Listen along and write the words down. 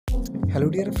Hello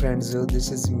dear friends,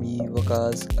 this is me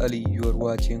Waqas Ali. You are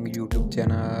watching YouTube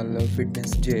channel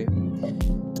Fitness J.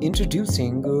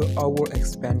 Introducing our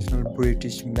expansional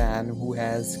British man who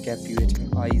has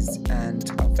captivating eyes and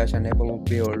a fashionable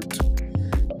beard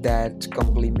that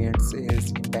complements his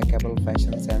impeccable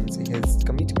fashion sense. His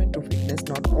commitment to fitness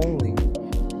not only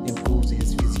improves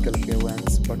his physical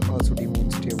appearance but also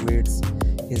demonstrates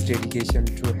his dedication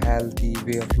to a healthy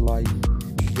way of life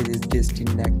with his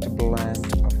distinct blend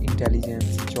of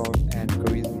intelligence, charm, and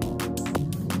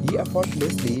charisma. He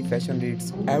effortlessly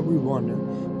fascinates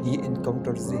everyone he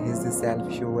encounters. His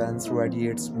self-assurance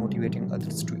radiates, motivating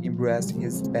others to embrace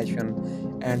his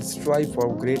passion and strive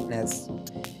for greatness.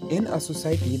 In a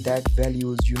society that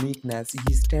values uniqueness,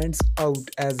 he stands out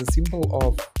as a symbol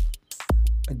of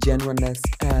genuineness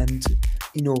and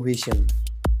innovation.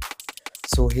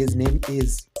 So his name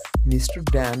is Mr.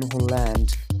 Dan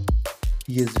Holland.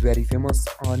 He is very famous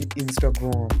on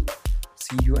Instagram.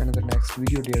 See you another next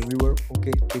video, dear viewer.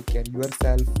 Okay, take care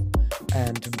yourself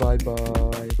and bye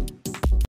bye.